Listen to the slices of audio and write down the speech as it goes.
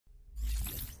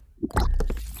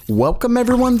Welcome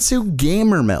everyone to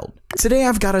Gamer Meld. Today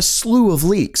I've got a slew of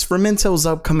leaks from Intel's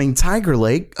upcoming Tiger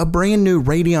Lake, a brand new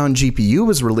Radeon GPU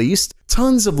was released,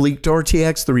 tons of leaked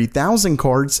RTX 3000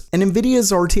 cards, and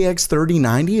Nvidia's RTX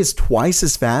 3090 is twice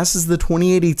as fast as the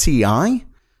 2080 Ti?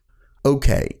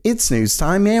 Okay, it's news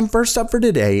time, and first up for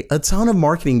today, a ton of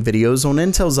marketing videos on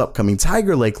Intel's upcoming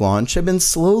Tiger Lake launch have been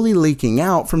slowly leaking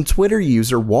out from Twitter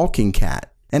user Walking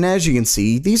Cat. And as you can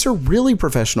see, these are really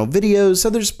professional videos, so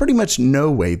there's pretty much no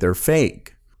way they're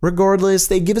fake. Regardless,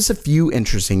 they give us a few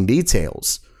interesting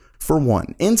details. For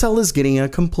one, Intel is getting a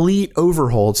complete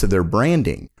overhaul to their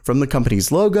branding, from the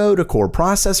company's logo to core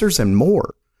processors and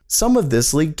more. Some of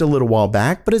this leaked a little while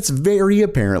back, but it's very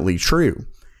apparently true.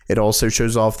 It also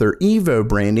shows off their Evo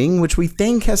branding, which we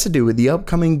think has to do with the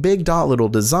upcoming Big Dot Little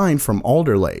design from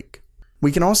Alder Lake.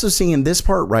 We can also see in this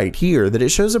part right here that it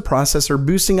shows a processor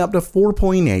boosting up to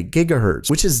 4.8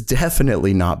 GHz, which is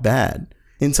definitely not bad.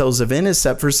 Intel's event is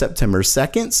set for September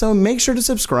 2nd, so make sure to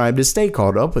subscribe to stay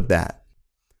caught up with that.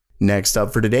 Next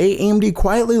up for today, AMD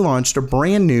quietly launched a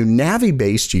brand new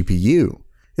Navi-based GPU.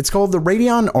 It's called the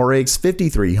Radeon RX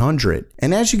 5300,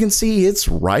 and as you can see, it's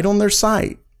right on their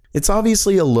site. It's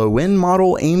obviously a low-end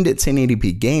model aimed at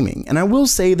 1080p gaming, and I will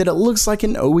say that it looks like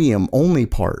an OEM-only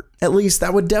part. At least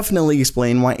that would definitely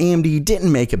explain why AMD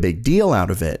didn't make a big deal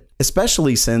out of it,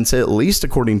 especially since, at least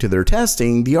according to their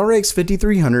testing, the RX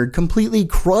 5300 completely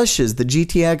crushes the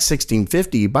GTX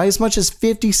 1650 by as much as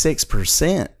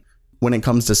 56%. When it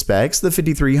comes to specs, the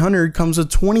 5300 comes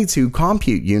with 22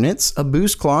 compute units, a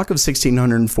boost clock of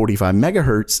 1645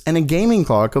 MHz, and a gaming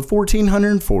clock of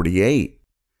 1448.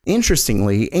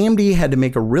 Interestingly, AMD had to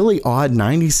make a really odd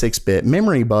 96-bit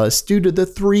memory bus due to the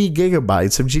 3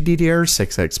 GB of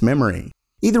GDDR6X memory.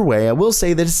 Either way, I will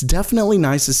say that it's definitely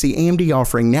nice to see AMD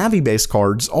offering Navi-based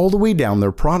cards all the way down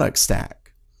their product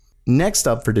stack. Next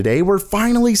up for today, we're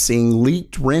finally seeing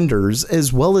leaked renders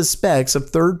as well as specs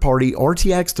of third-party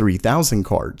RTX 3000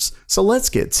 cards, so let's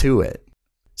get to it.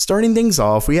 Starting things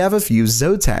off, we have a few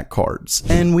Zotac cards,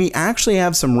 and we actually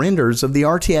have some renders of the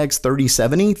RTX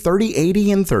 3070,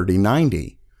 3080, and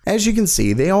 3090. As you can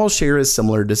see, they all share a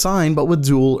similar design but with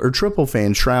dual or triple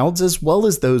fan shrouds as well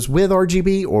as those with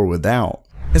RGB or without.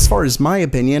 As far as my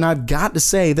opinion, I've got to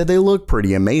say that they look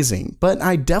pretty amazing, but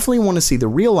I definitely want to see the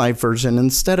real life version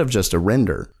instead of just a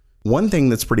render. One thing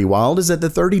that's pretty wild is that the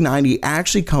 3090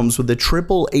 actually comes with a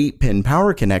triple 8-pin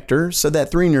power connector, so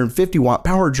that 350 watt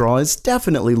power draw is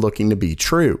definitely looking to be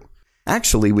true.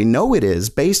 Actually, we know it is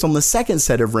based on the second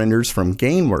set of renders from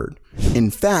Gainward.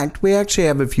 In fact, we actually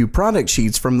have a few product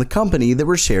sheets from the company that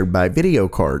were shared by Video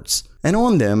Cards, and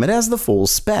on them it has the full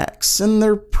specs, and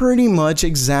they're pretty much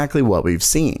exactly what we've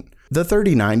seen. The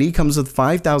 3090 comes with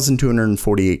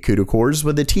 5248 CUDA cores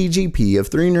with a TGP of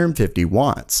 350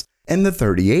 watts. And the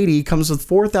 3080 comes with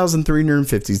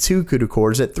 4352 CUDA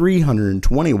cores at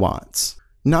 320 watts.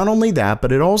 Not only that,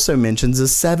 but it also mentions a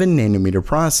 7nm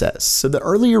process, so the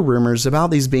earlier rumors about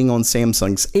these being on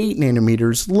Samsung's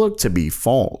 8nm look to be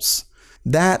false.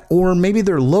 That, or maybe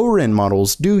their lower end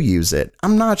models do use it,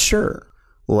 I'm not sure.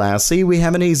 Lastly, we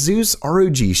have an Asus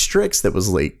ROG Strix that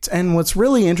was leaked, and what's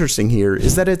really interesting here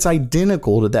is that it's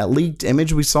identical to that leaked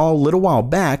image we saw a little while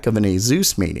back of an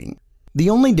Asus meeting. The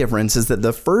only difference is that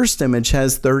the first image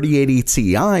has 3080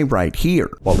 Ti right here,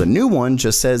 while the new one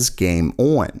just says Game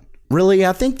On. Really,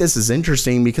 I think this is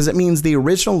interesting because it means the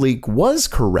original leak was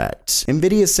correct.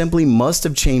 Nvidia simply must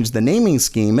have changed the naming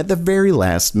scheme at the very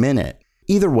last minute.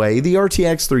 Either way, the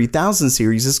RTX 3000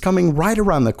 series is coming right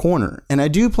around the corner, and I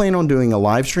do plan on doing a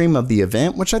live stream of the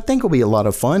event, which I think will be a lot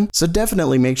of fun, so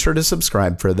definitely make sure to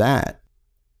subscribe for that.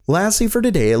 Lastly for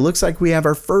today, it looks like we have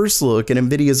our first look at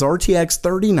Nvidia's RTX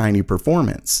 3090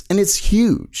 performance, and it's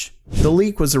huge. The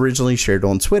leak was originally shared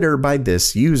on Twitter by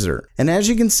this user, and as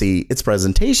you can see, it's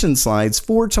presentation slides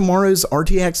for tomorrow's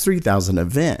RTX 3000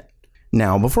 event.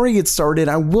 Now, before I get started,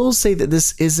 I will say that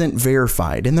this isn't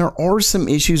verified, and there are some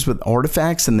issues with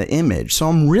artifacts in the image, so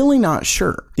I'm really not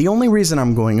sure. The only reason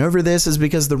I'm going over this is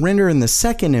because the render in the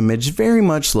second image very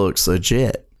much looks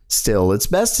legit. Still, it's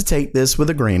best to take this with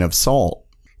a grain of salt.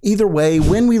 Either way,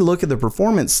 when we look at the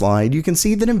performance slide, you can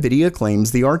see that Nvidia claims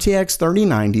the RTX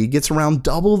 3090 gets around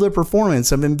double the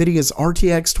performance of Nvidia's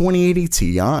RTX 2080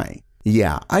 Ti.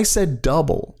 Yeah, I said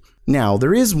double. Now,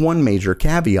 there is one major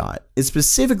caveat. It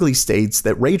specifically states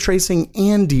that ray tracing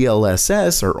and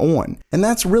DLSS are on, and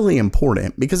that's really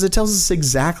important because it tells us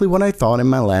exactly what I thought in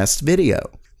my last video,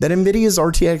 that Nvidia's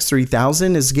RTX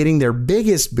 3000 is getting their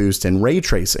biggest boost in ray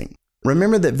tracing.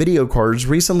 Remember that Video Cards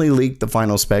recently leaked the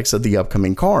final specs of the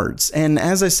upcoming cards, and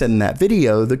as I said in that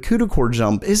video, the CUDA core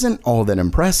jump isn't all that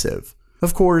impressive.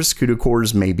 Of course, CUDA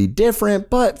cores may be different,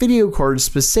 but video cards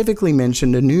specifically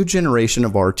mentioned a new generation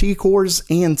of RT cores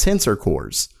and tensor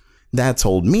cores. That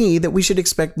told me that we should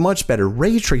expect much better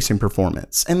ray tracing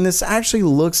performance, and this actually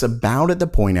looks about at the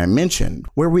point I mentioned,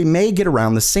 where we may get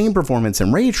around the same performance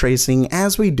in ray tracing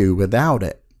as we do without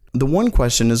it. The one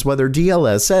question is whether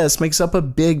DLSS makes up a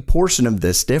big portion of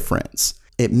this difference.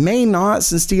 It may not,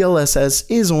 since DLSS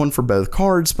is on for both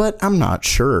cards, but I'm not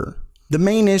sure. The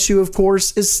main issue, of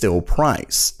course, is still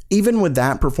price. Even with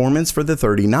that performance for the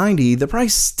 3090, the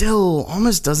price still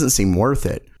almost doesn't seem worth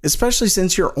it, especially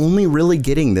since you're only really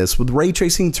getting this with ray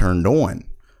tracing turned on.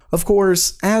 Of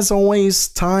course, as always,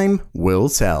 time will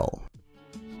tell.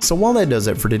 So while that does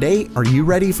it for today, are you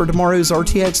ready for tomorrow's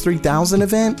RTX 3000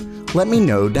 event? Let me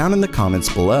know down in the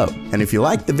comments below. And if you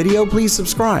liked the video, please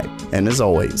subscribe. And as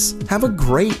always, have a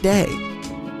great day.